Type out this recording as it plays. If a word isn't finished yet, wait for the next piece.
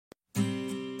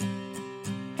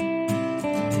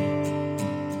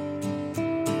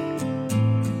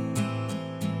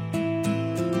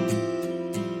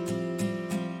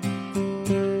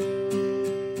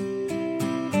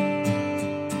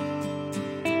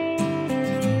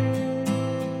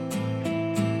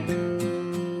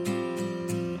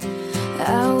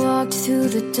walked through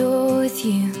the door with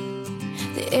you,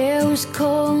 the air was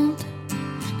cold,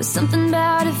 but something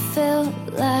about it felt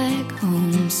like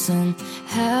home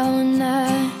somehow. And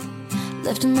I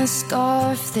left my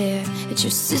scarf there at your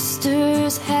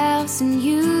sister's house, and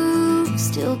you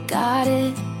still got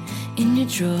it in your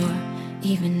drawer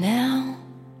even now.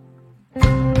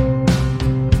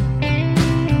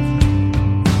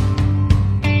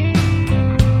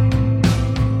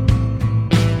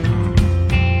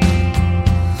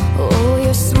 Oh,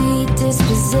 your sweet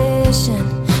disposition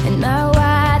and my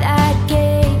wide-eyed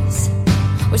gaze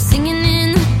were singing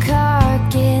in the car,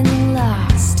 getting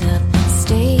lost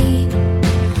upstate.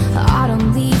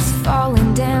 Autumn leaves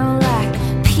falling down like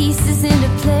pieces into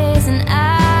place, and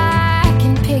I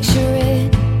can picture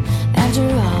it after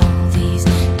all these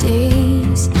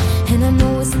days. And I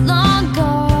know it's long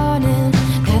gone and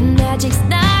that magic's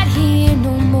not here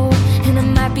no more, and I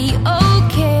might be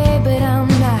okay, but I'm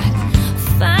not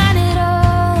fine at all.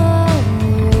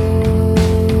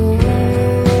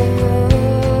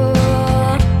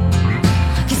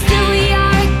 'Cause here we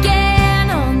are again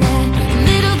on that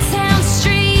little town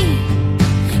street.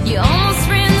 You almost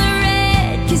ran the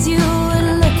red 'cause you were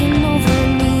looking over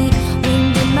me.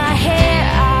 Wind in my hair,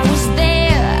 I was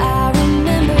there, I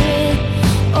remember it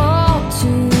all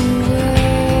too well.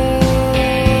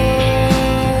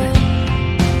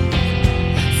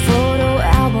 Photo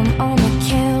album on the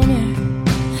counter,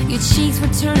 your cheeks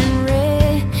were turning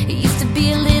red. You used to be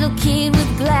a little kid with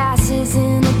glasses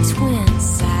in a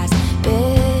twin-size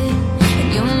bed, and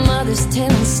your mother's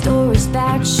telling stories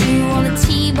about you on the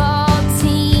t-ball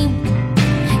team.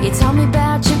 You told me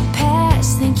about your past,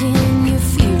 thinking your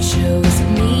future was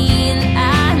me. And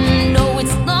I know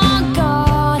it's long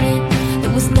gone and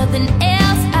there was nothing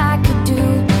else I could do,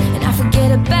 and I forget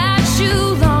about you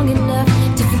long enough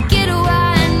to forget what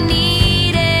I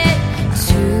needed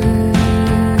to.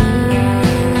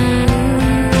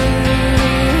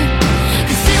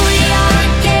 'Cause here we are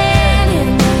again in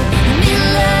the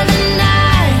middle of the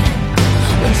night.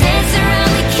 We'll dance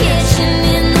around the kitchen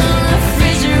in the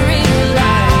refrigerator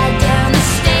light, down the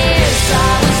stairs.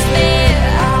 I was there,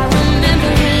 I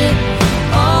remember it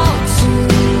all too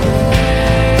well.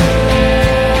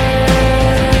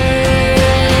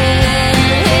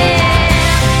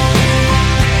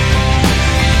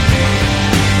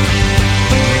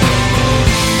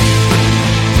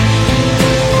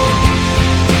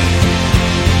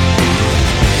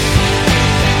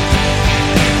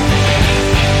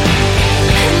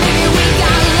 Maybe we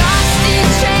got lost in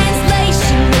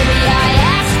translation. Maybe I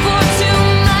asked for too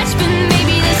much, but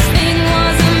maybe this thing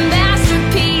was a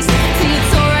masterpiece till you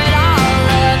tore it all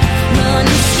up.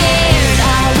 Running scared,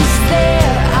 I was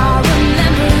there, I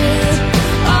remember it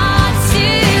all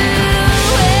too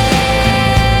well.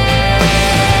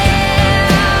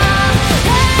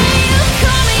 Hey, you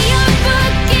call me up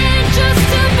again just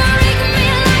to break me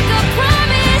like a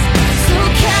promise, so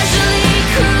casually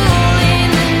cruel in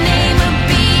the name of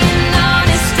being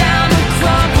honest. Down a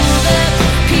crumpled up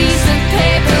piece of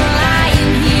paper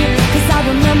lying here, 'cause I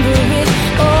remember it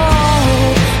all,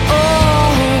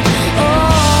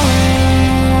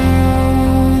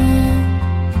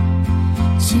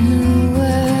 too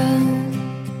well.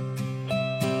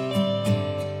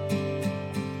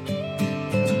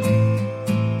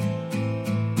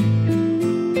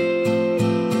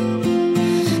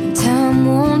 Time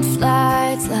won't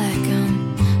fly, it's like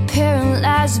I'm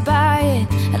paralyzed by it.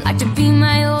 I'd like to be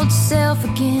my